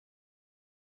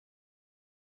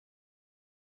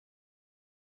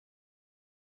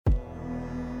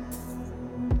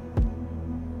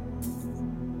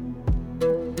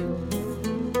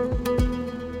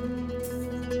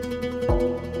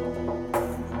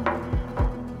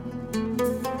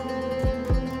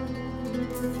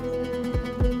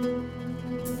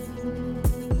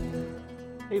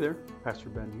Pastor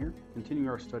Ben here, continuing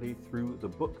our study through the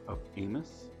book of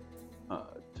Amos.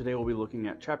 Today we'll be looking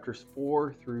at chapters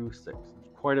 4 through 6. There's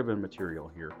quite a bit of material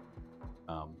here,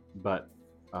 but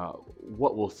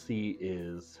what we'll see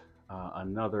is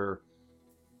another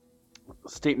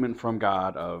statement from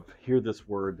God of, hear this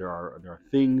word, there are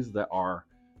things that are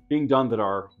being done that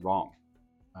are wrong.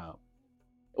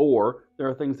 Or there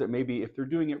are things that maybe if they're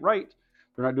doing it right,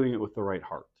 they're not doing it with the right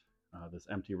heart. This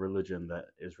empty religion that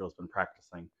Israel's been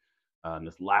practicing, and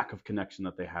this lack of connection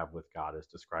that they have with God is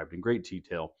described in great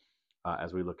detail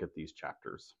as we look at these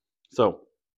chapters. So,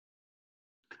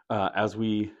 as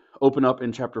we open up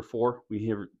in chapter 4,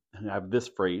 we have this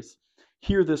phrase,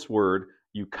 hear this word,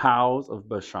 you cows of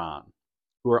Bashan,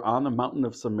 who are on the mountain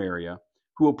of Samaria,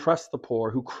 who oppress the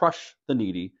poor, who crush the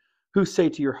needy, who say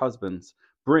to your husbands,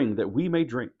 bring that we may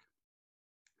drink.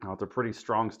 Now, it's a pretty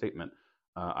strong statement.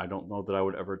 I don't know that I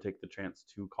would ever take the chance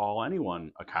to call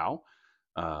anyone a cow.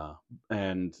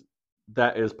 And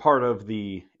that is part of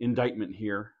the indictment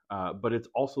here. But it's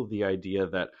also the idea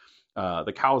that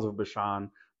the cows of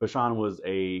Bashan was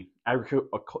a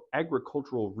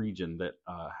agricultural region that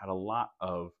had a lot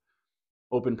of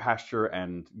open pasture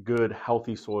and good,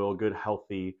 healthy soil, good,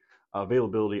 healthy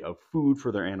availability of food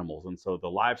for their animals. And so the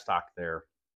livestock there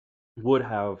would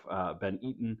have been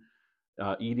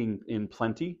eating in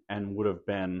plenty and would have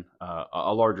been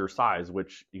a larger size,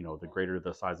 which, the greater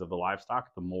the size of the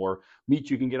livestock, the more meat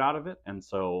you can get out of it. And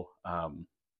so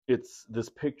it's this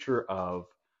picture of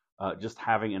just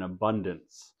having an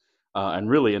abundance and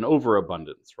really an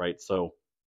overabundance, right? So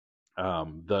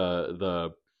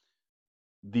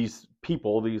these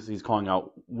people, he's calling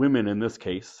out women in this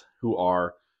case, who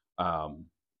are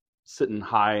sitting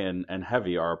high and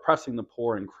heavy, are oppressing the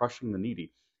poor and crushing the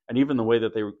needy. And even the way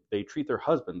that they treat their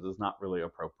husbands is not really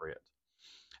appropriate.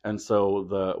 And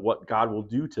so what God will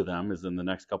do to them is in the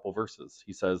next couple verses.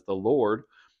 He says, the Lord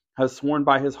has sworn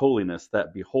by his holiness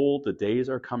that, behold, the days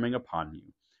are coming upon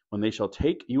you, when they shall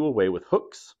take you away with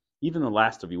hooks, even the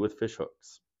last of you with fish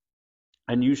hooks.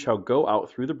 And you shall go out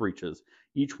through the breaches,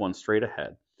 each one straight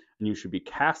ahead, and you should be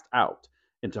cast out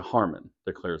into Harmon,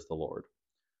 declares the Lord.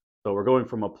 So we're going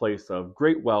from a place of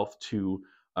great wealth to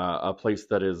a place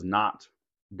that is not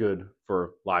good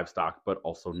for livestock, but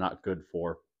also not good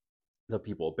for the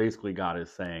people. Basically, God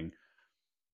is saying,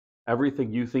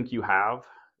 everything you think you have,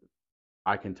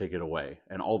 I can take it away.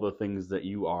 And all the things that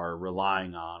you are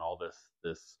relying on, all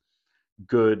this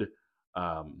good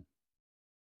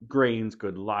grains,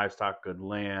 good livestock, good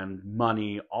land,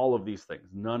 money, all of these things,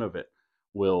 none of it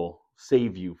will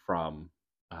save you from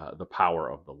the power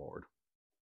of the Lord.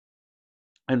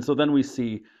 And so then we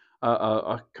see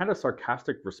a kind of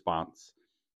sarcastic response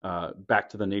back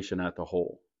to the nation as a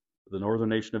whole. The northern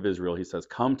nation of Israel, he says,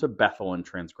 come to Bethel and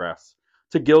transgress,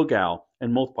 to Gilgal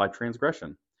and multiply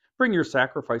transgression. Bring your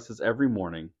sacrifices every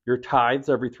morning, your tithes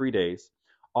every 3 days.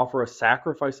 Offer a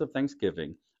sacrifice of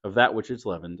thanksgiving of that which is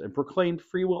leavened, and proclaim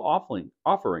freewill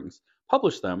offerings.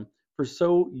 Publish them, for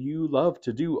so you love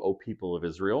to do, O people of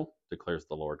Israel, declares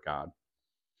the Lord God.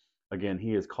 Again,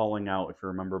 he is calling out, if you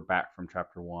remember back from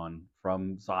chapter 1,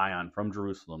 from Zion, from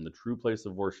Jerusalem, the true place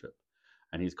of worship.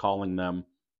 And he's calling them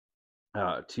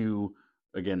to,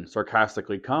 again,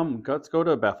 sarcastically, come, let's go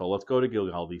to Bethel, let's go to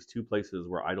Gilgal, these two places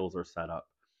where idols are set up,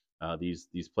 these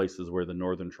places where the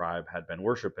northern tribe had been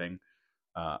worshiping.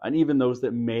 And even those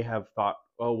that may have thought,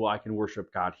 oh, well, I can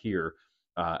worship God here,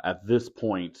 at this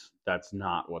point, that's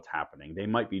not what's happening. They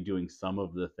might be doing some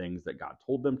of the things that God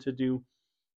told them to do,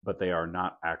 but they are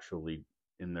not actually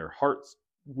in their hearts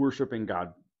worshiping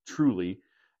God truly.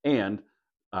 And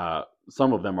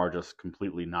some of them are just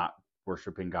completely not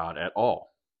worshiping God at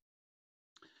all.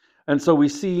 And so we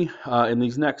see in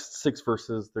these next 6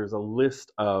 verses, there's a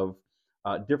list of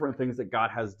different things that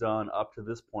God has done up to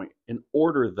this point in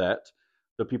order that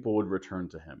the people would return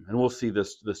to him. And we'll see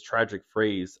this tragic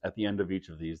phrase at the end of each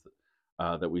of these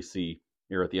that we see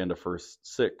here at the end of verse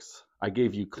 6. I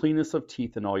gave you cleanness of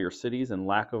teeth in all your cities and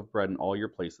lack of bread in all your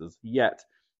places, yet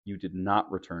you did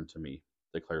not return to me,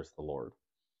 declares the Lord.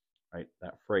 Right?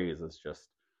 That phrase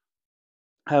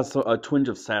has a twinge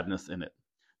of sadness in it.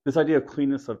 This idea of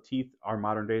cleanness of teeth, our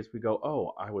modern days, we go,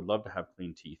 oh, I would love to have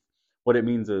clean teeth. What it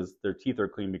means is their teeth are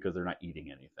clean because they're not eating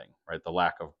anything, right? The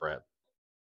lack of bread.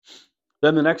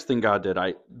 Then the next thing God did,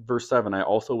 verse 7, I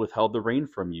also withheld the rain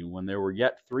from you when there were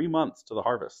yet 3 months to the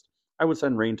harvest. I would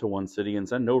send rain to one city and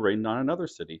send no rain on another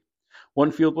city.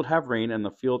 One field would have rain, and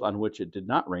the field on which it did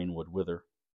not rain would wither.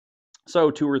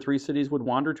 So 2 or 3 cities would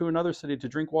wander to another city to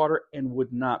drink water and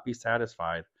would not be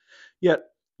satisfied. Yet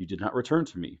you did not return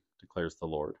to me, declares the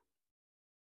Lord.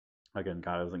 Again,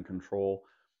 God is in control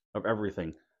of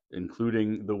everything.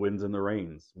 including the winds and the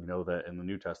rains. We know that in the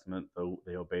New Testament, though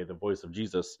they obey the voice of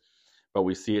Jesus, but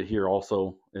we see it here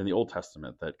also in the Old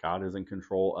Testament that God is in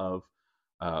control of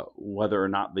whether or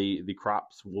not the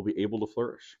crops will be able to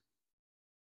flourish.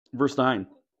 Verse 9,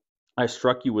 I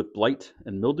struck you with blight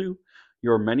and mildew,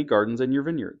 your many gardens and your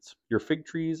vineyards, your fig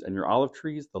trees and your olive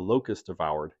trees, the locust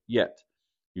devoured, yet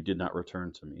you did not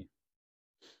return to me.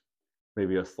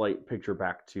 Maybe a slight picture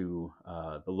back to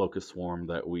the locust swarm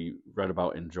that we read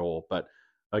about in Joel. But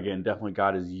again, definitely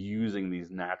God is using these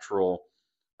natural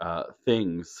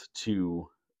things to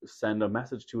send a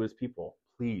message to his people.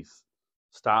 Please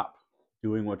stop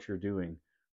doing what you're doing.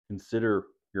 Consider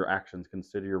your actions,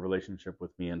 consider your relationship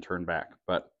with me, and turn back.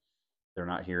 But they're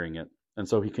not hearing it. And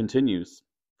so he continues,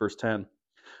 verse 10,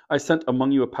 I sent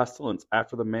among you a pestilence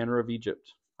after the manner of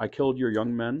Egypt. I killed your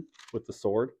young men with the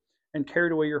sword and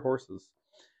carried away your horses.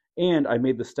 And I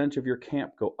made the stench of your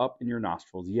camp go up in your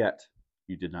nostrils, yet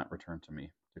you did not return to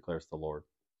me, declares the Lord.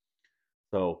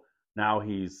 So now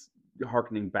he's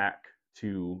hearkening back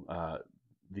to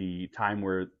the time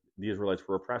where the Israelites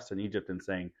were oppressed in Egypt and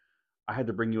saying, I had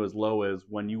to bring you as low as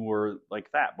when you were like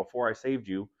that. Before I saved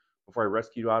you, before I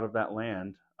rescued you out of that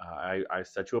land, I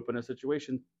set you up in a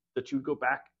situation that you'd go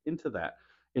back into that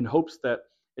in hopes that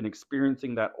in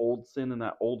experiencing that old sin and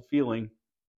that old feeling,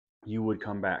 you would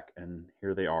come back. And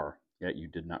here they are, yet you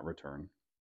did not return.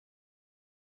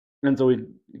 And so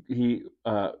he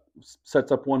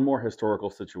sets up one more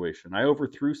historical situation. I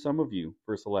overthrew some of you,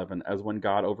 verse 11, as when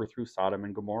God overthrew Sodom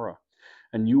and Gomorrah.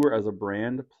 And you were as a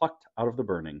brand plucked out of the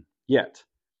burning. Yet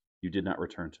you did not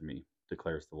return to me,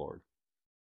 declares the Lord.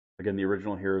 Again, the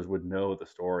original hearers would know the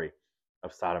story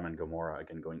of Sodom and Gomorrah,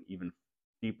 again, going even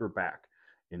deeper back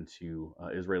into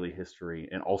Israeli history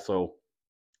and also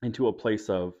into a place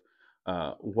of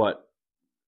what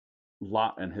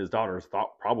Lot and his daughters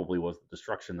thought probably was the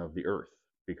destruction of the earth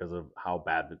because of how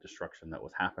bad the destruction that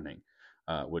was happening,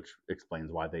 which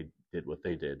explains why they did what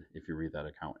they did if you read that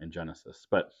account in Genesis.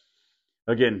 But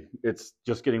again, it's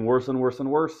just getting worse and worse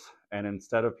and worse. And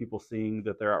instead of people seeing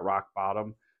that they're at rock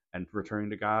bottom and returning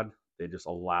to God, they just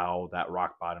allow that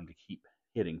rock bottom to keep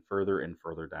hitting further and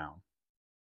further down.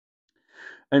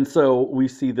 And so we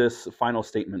see this final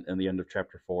statement in the end of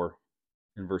chapter 4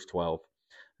 in verse 12.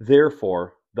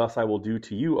 Therefore, thus I will do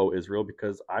to you, O Israel,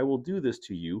 because I will do this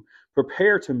to you.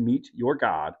 Prepare to meet your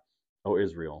God, O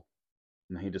Israel.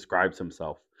 And he describes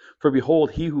himself. For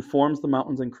behold, he who forms the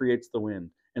mountains and creates the wind,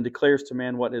 and declares to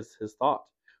man what is his thought,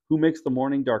 who makes the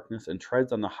morning darkness and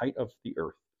treads on the height of the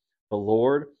earth. The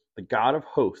Lord, the God of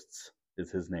hosts,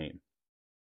 is his name.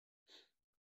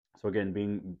 So again,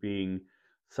 being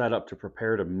set up to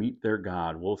prepare to meet their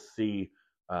God, we'll see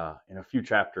in a few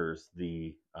chapters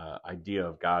the idea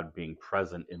of God being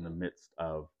present in the midst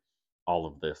of all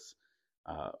of this.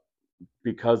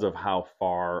 Because of how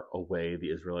far away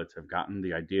the Israelites have gotten,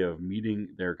 the idea of meeting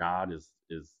their God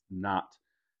is not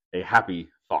a happy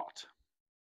thought,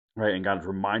 right? And God's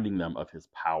reminding them of his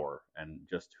power and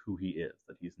just who he is,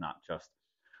 that he's not just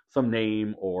some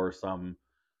name or some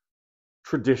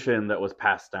tradition that was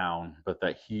passed down, but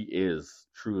that he is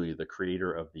truly the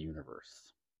creator of the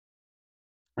universe.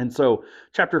 And so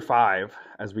chapter 5,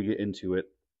 as we get into it,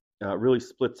 really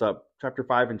splits up. Chapter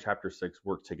 5 and chapter 6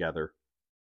 work together.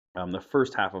 The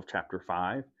first half of chapter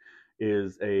 5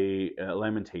 is a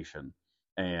lamentation.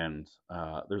 And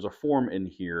there's a form in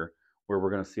here where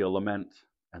we're going to see a lament,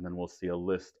 and then we'll see a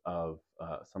list of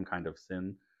some kind of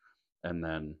sin. And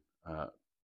then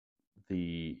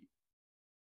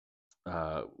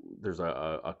there's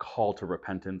a call to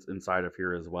repentance inside of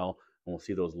here as well. And we'll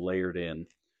see those layered in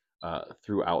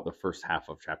throughout the first half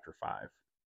of chapter 5.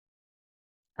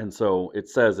 And so it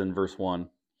says in verse 1,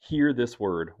 hear this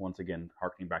word, once again,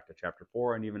 harkening back to chapter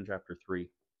 4 and even chapter 3.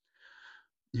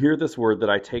 Hear this word that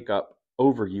I take up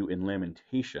over you in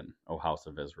lamentation, O house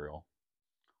of Israel.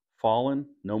 Fallen,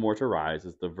 no more to rise,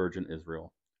 is the virgin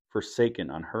Israel,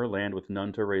 forsaken on her land with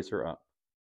none to raise her up.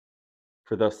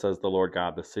 For thus says the Lord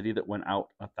God, the city that went out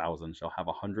 1,000 shall have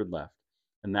 100 left,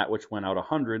 and that which went out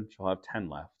 100 shall have 10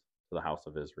 left to the house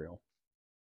of Israel.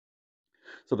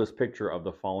 So this picture of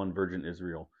the fallen virgin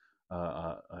Israel,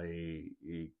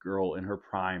 a girl in her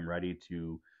prime ready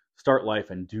to start life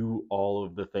and do all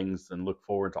of the things and look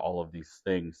forward to all of these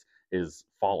things, is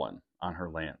fallen on her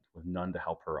land with none to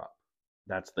help her up.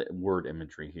 That's the word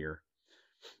imagery here.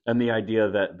 And the idea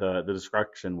that the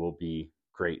destruction will be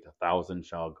great. 1,000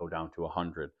 shall go down to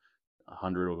 100.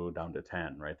 100 will go down to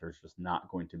 10, right? There's just not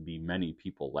going to be many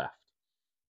people left.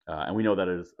 And we know that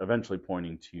is eventually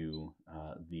pointing to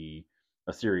the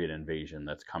Assyrian invasion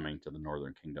that's coming to the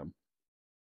northern kingdom.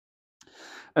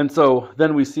 And so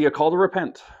then we see a call to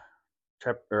repent.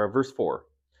 Verse 4.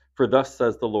 For thus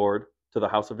says the Lord to the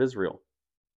house of Israel,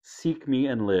 seek me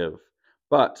and live,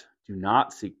 but do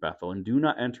not seek Bethel, and do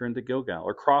not enter into Gilgal,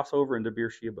 or cross over into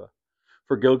Beersheba.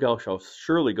 For Gilgal shall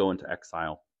surely go into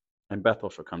exile, and Bethel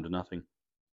shall come to nothing.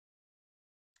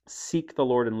 Seek the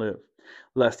Lord and live,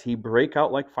 lest he break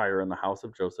out like fire in the house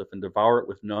of Joseph, and devour it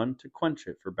with none to quench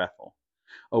it for Bethel.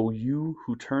 O you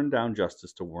who turn down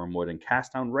justice to wormwood, and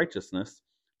cast down righteousness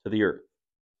to the earth.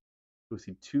 We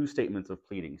see two statements of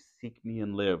pleading. Seek me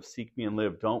and live. Seek me and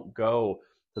live. Don't go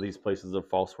to these places of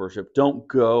false worship. Don't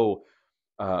go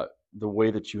the way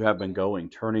that you have been going,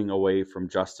 turning away from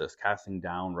justice, casting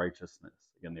down righteousness.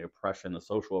 Again, the oppression, the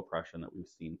social oppression that we've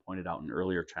seen pointed out in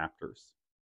earlier chapters.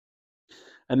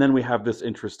 And then we have this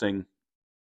interesting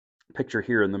picture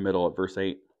here in the middle at verse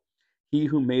 8. He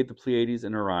who made the Pleiades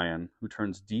and Orion, who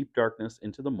turns deep darkness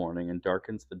into the morning and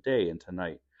darkens the day into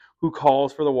night, who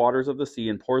calls for the waters of the sea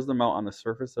and pours them out on the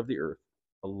surface of the earth.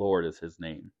 The Lord is his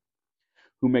name.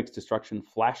 Who makes destruction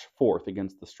flash forth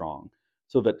against the strong,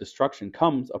 so that destruction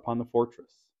comes upon the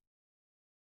fortress.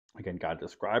 Again, God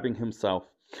describing himself.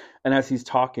 And as he's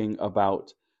talking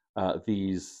about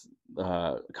these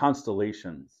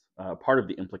constellations, part of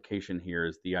the implication here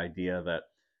is the idea that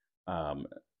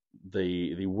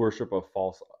the worship of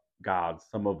false gods,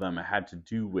 some of them had to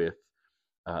do with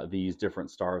these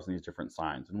different stars and these different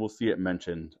signs. And we'll see it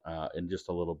mentioned in just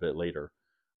a little bit later,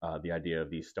 the idea of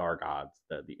these star gods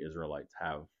that the Israelites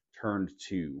have turned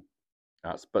to.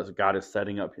 But God is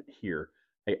setting up here,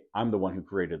 hey, I'm the one who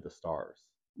created the stars.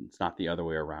 It's not the other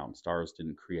way around. Stars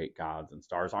didn't create gods, and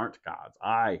stars aren't gods.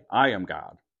 I am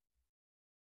God.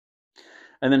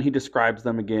 And then he describes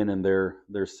them again in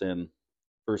their sin.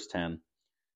 Verse 10.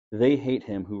 They hate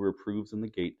him who reproves in the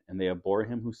gate, and they abhor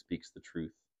him who speaks the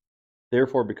truth.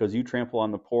 Therefore, because you trample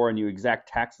on the poor and you exact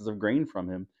taxes of grain from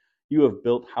him, you have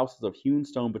built houses of hewn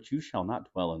stone, but you shall not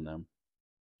dwell in them.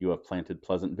 You have planted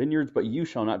pleasant vineyards, but you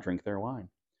shall not drink their wine.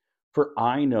 For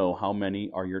I know how many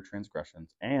are your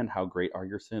transgressions, and how great are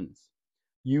your sins.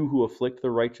 You who afflict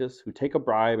the righteous, who take a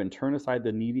bribe and turn aside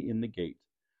the needy in the gate.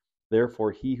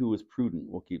 Therefore he who is prudent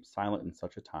will keep silent in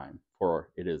such a time, for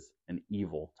it is an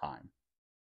evil time.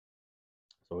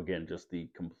 So again, just the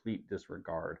complete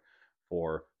disregard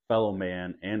for fellow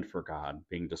man and for God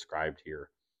being described here.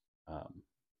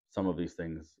 Some of these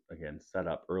things, again, set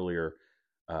up earlier,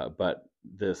 but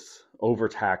this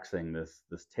overtaxing, this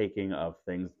taking of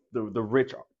things, the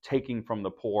rich taking from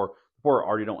the poor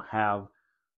already don't have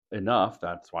enough,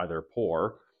 that's why they're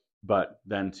poor, but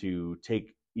then to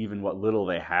take even what little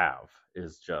they have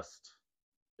is just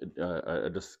a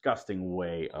disgusting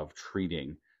way of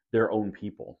treating their own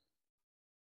people.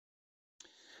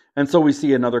 And so we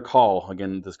see another call,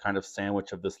 again, this kind of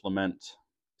sandwich of this lament.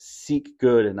 Seek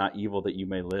good and not evil that you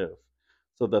may live,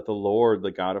 so that the Lord,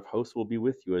 the God of hosts, will be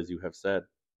with you as you have said.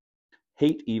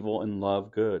 Hate evil and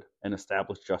love good, and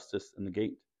establish justice in the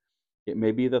gate. It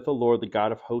may be that the Lord, the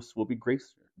God of hosts, will be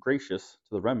gracious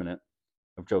to the remnant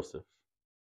of Joseph.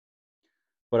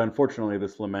 But unfortunately,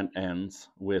 this lament ends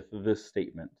with this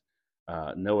statement,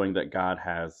 knowing that God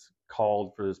has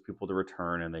called for his people to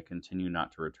return, and they continue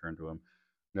not to return to him.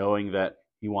 Knowing that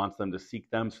he wants them to seek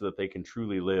them so that they can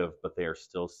truly live, but they are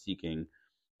still seeking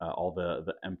all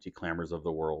the empty clamors of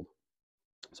the world.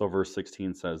 So verse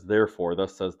 16 says, Therefore,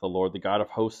 thus says the Lord, the God of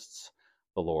hosts,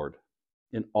 the Lord,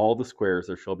 in all the squares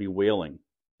there shall be wailing,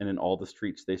 and in all the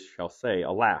streets they shall say,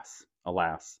 Alas,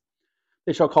 alas.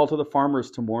 They shall call to the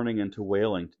farmers to mourning and to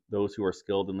wailing, those who are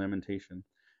skilled in lamentation.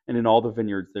 And in all the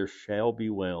vineyards there shall be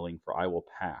wailing, for I will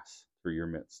pass through your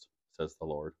midst, says the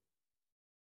Lord.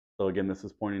 So again, this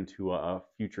is pointing to a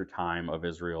future time of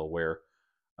Israel where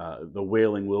the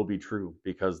wailing will be true,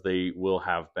 because they will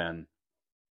have been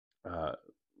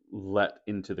let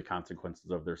into the consequences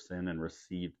of their sin and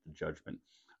received the judgment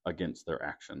against their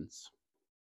actions.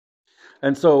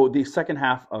 And so the second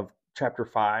half of chapter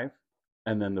 5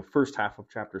 and then the first half of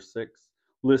chapter 6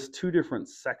 lists two different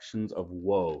sections of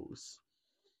woes.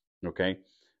 Okay?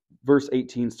 Verse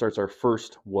 18 starts our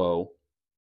first woe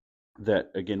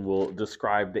that, again, will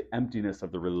describe the emptiness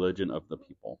of the religion of the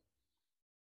people.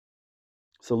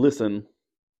 So listen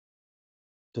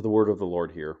to the word of the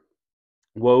Lord here.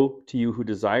 Woe to you who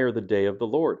desire the day of the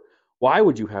Lord. Why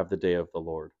would you have the day of the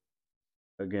Lord?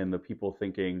 Again, the people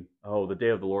thinking, oh, the day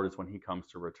of the Lord is when he comes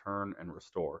to return and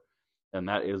restore. And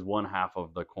that is one half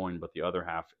of the coin, but the other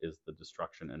half is the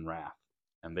destruction and wrath.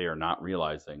 And they are not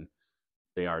realizing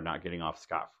they are not getting off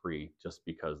scot-free just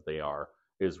because they are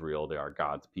Israel, they are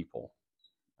God's people.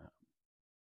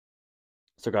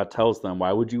 So God tells them,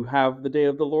 why would you have the day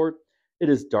of the Lord? It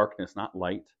is darkness, not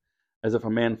light. as if a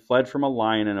man fled from a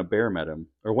lion and a bear met him,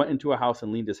 or went into a house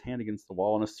and leaned his hand against the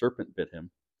wall and a serpent bit him.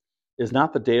 Is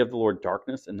not the day of the Lord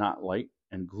darkness and not light,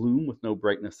 and gloom with no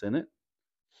brightness in it?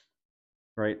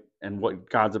 Right? And what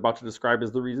God's about to describe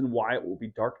is the reason why it will be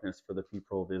darkness for the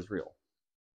people of Israel,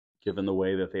 given the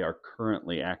way that they are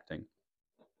currently acting.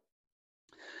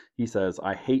 He says,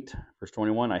 I hate, verse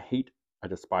 21, I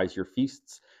despise your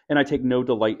feasts, and I take no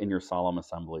delight in your solemn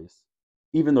assemblies.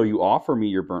 Even though you offer me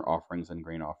your burnt offerings and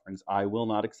grain offerings, I will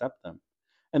not accept them.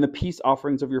 And the peace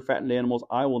offerings of your fattened animals,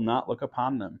 I will not look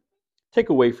upon them. Take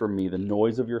away from me the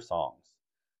noise of your songs.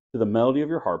 To the melody of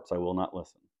your harps I will not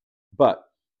listen. But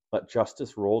let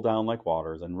justice roll down like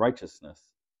waters, and righteousness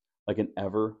like an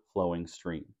ever-flowing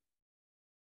stream.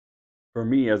 For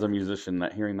me as a musician,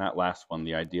 that hearing that last one,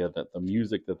 the idea that the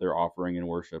music that they're offering in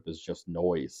worship is just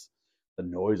noise, the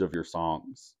noise of your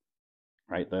songs,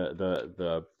 right?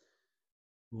 The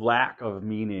lack of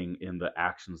meaning in the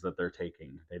actions that they're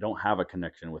taking. They don't have a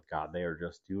connection with God. They are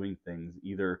just doing things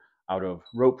either out of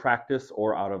rote practice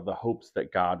or out of the hopes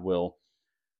that God will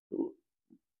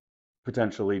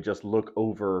potentially just look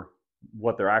over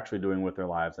what they're actually doing with their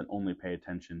lives and only pay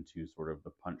attention to sort of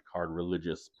the punch card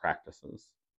religious practices.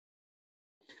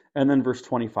 And then verse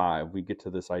 25, we get to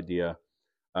this idea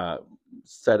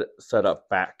set up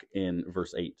back in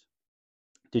verse 8.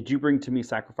 Did you bring to me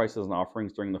sacrifices and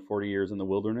offerings during the 40 years in the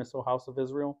wilderness, O house of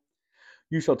Israel?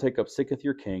 You shall take up Sikkoth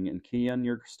your king, and Kian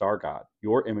your star god,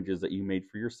 your images that you made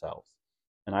for yourselves,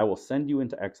 and I will send you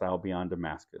into exile beyond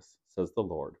Damascus, says the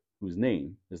Lord, whose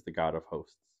name is the God of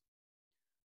hosts.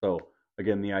 So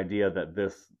again, the idea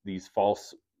that these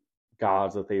false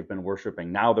gods that they've been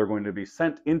worshiping, now they're going to be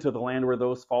sent into the land where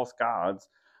those false gods,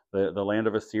 the land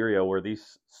of Assyria, where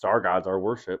these star gods are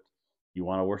worshipped. You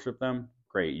want to worship them?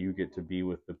 Great, you get to be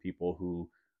with the people who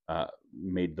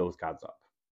made those gods up.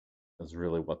 That's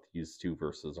really what these two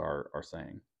verses are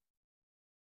saying.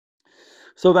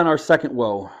 So then our second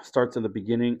woe starts in the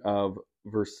beginning of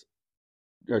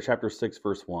chapter 6,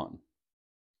 verse 1.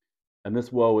 And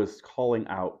this woe is calling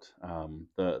out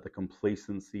the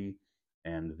complacency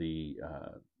and the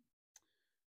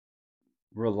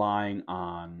relying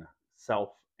on self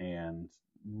and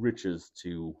riches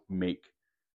to make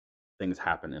things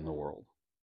happen in the world.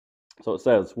 So it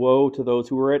says, woe to those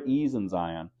who are at ease in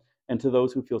Zion, and to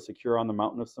those who feel secure on the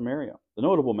mountain of Samaria, the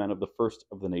notable men of the first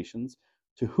of the nations,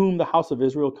 to whom the house of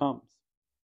Israel comes.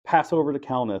 Pass over to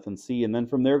Calneth and see, and then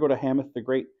from there go to Hamath the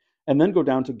Great, and then go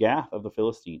down to Gath of the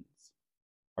Philistines.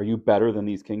 Are you better than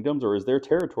these kingdoms, or is their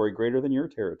territory greater than your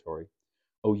territory?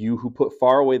 O you who put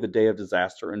far away the day of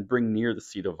disaster and bring near the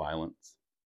seat of violence.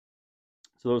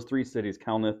 So those three cities,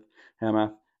 Calneth,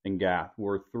 Hamath, and Gath,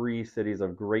 were three cities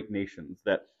of great nations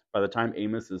that by the time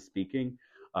Amos is speaking,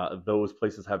 those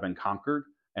places have been conquered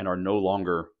and are no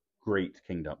longer great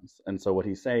kingdoms. And so what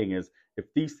he's saying is, if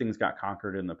these things got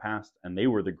conquered in the past and they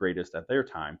were the greatest at their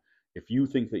time, if you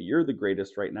think that you're the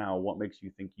greatest right now, what makes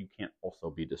you think you can't also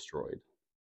be destroyed?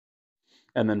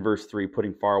 And then verse 3,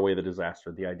 putting far away the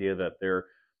disaster, the idea that they're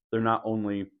not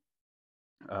only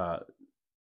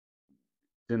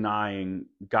denying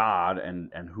God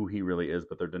and who he really is,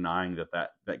 but they're denying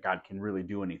that God can really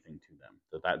do anything to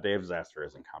them, that day of disaster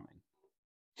isn't coming.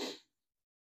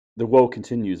 The woe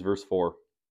continues, verse 4.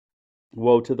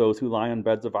 Woe to those who lie on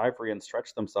beds of ivory and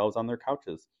stretch themselves on their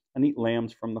couches, and eat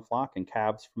lambs from the flock and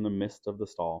calves from the midst of the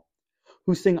stall,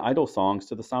 who sing idle songs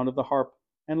to the sound of the harp,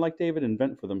 and like David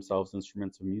invent for themselves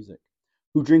instruments of music,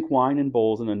 who drink wine in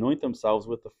bowls and anoint themselves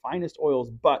with the finest oils,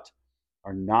 but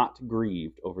are not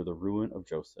grieved over the ruin of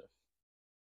Joseph.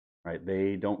 Right?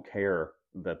 They don't care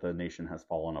that the nation has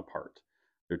fallen apart.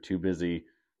 They're too busy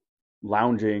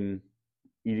lounging,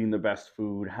 eating the best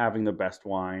food, having the best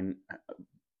wine,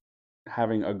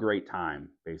 having a great time,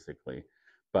 basically.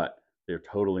 But they're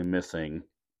totally missing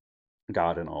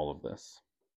God in all of this.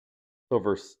 So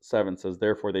verse 7 says,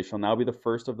 therefore they shall now be the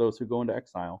first of those who go into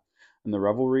exile, and the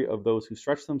revelry of those who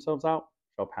stretch themselves out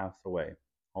shall pass away.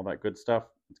 All that good stuff,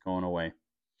 it's going away.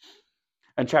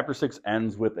 And chapter 6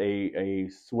 ends with a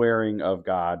swearing of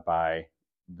God by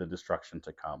the destruction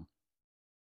to come.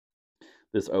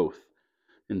 This oath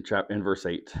in verse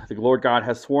 8. The Lord God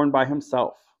has sworn by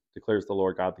himself, declares the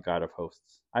Lord God, the God of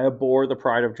hosts. I abhor the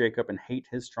pride of Jacob and hate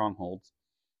his strongholds,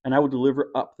 and I will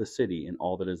deliver up the city and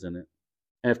all that is in it.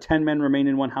 And if 10 men remain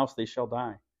in one house, they shall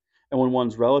die. And when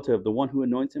one's relative, the one who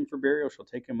anoints him for burial, shall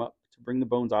take him up to bring the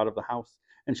bones out of the house,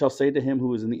 and shall say to him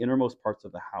who is in the innermost parts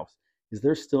of the house, is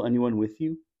there still anyone with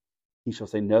you? He shall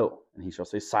say no, and he shall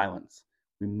say silence.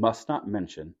 We must not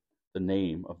mention the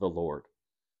name of the Lord.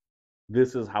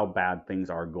 This is how bad things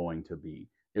are going to be.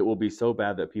 It will be so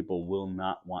bad that people will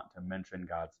not want to mention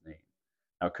God's name.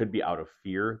 Now, it could be out of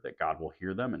fear that God will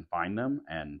hear them and find them,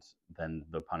 and then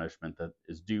the punishment that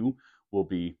is due will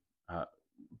be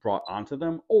brought onto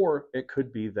them. Or it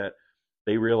could be that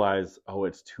they realize, oh,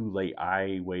 it's too late.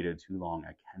 I waited too long.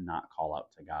 I cannot call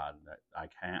out to God. I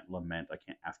can't lament. I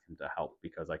can't ask him to help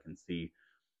because I can see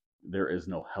there is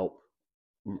no help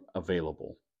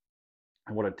available.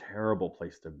 And what a terrible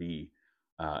place to be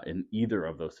in either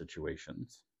of those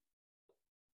situations.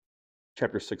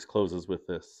 Chapter 6 closes with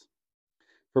this.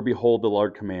 For behold, the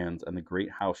Lord commands, and the great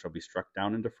house shall be struck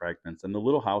down into fragments, and the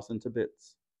little house into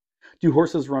bits. Do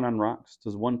horses run on rocks?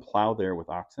 Does one plow there with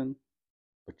oxen?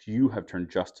 But you have turned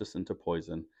justice into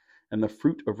poison, and the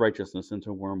fruit of righteousness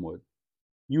into wormwood.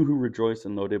 You who rejoice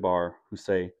in Lodebar, who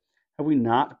say, have we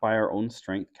not by our own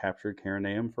strength captured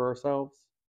Karanaim for ourselves?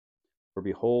 For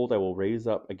behold, I will raise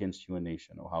up against you a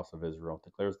nation, O house of Israel,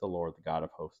 declares the Lord, the God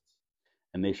of hosts.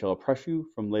 And they shall oppress you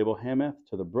from Lebo-Hamath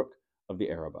to the brook of the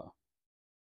Arabah.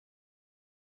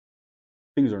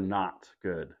 Things are not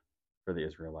good for the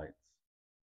Israelites.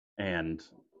 And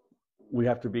we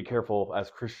have to be careful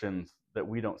as Christians that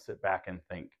we don't sit back and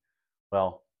think,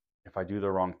 well, if I do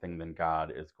the wrong thing, then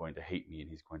God is going to hate me and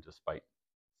he's going to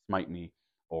smite me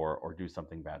or do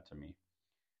something bad to me.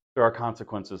 There are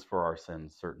consequences for our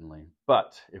sins, certainly.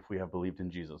 But if we have believed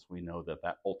in Jesus, we know that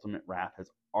that ultimate wrath has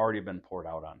already been poured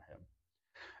out on him.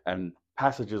 And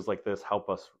passages like this help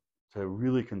us to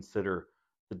really consider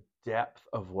the depth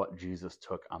of what Jesus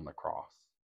took on the cross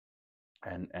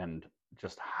and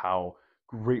just how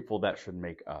grateful that should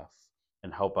make us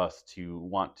and help us to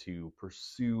want to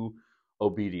pursue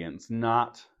obedience,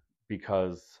 not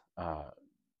because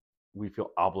we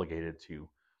feel obligated to,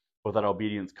 but that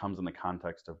obedience comes in the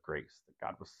context of grace, that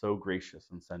God was so gracious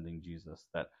in sending Jesus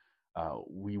that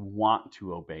we want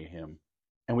to obey him.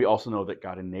 And we also know that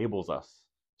God enables us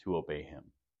to obey him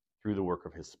through the work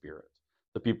of his Spirit.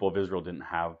 The people of Israel didn't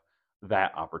have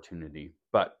that opportunity,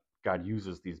 but God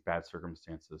uses these bad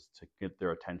circumstances to get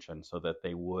their attention so that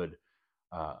they would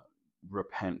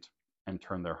repent and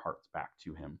turn their hearts back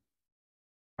to him.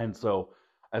 And so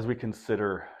as we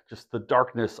consider just the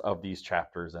darkness of these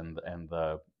chapters and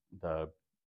the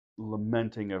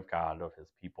lamenting of God, of his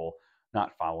people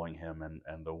not following him,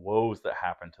 and the woes that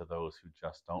happen to those who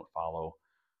just don't follow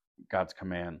God's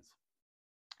commands,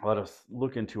 let us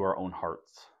look into our own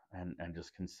hearts and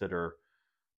just consider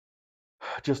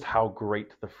just how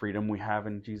great the freedom we have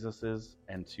in Jesus is,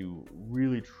 and to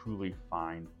really truly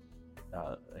find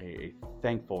a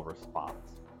thankful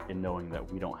response in knowing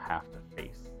that we don't have to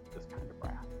face this kind of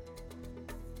wrath.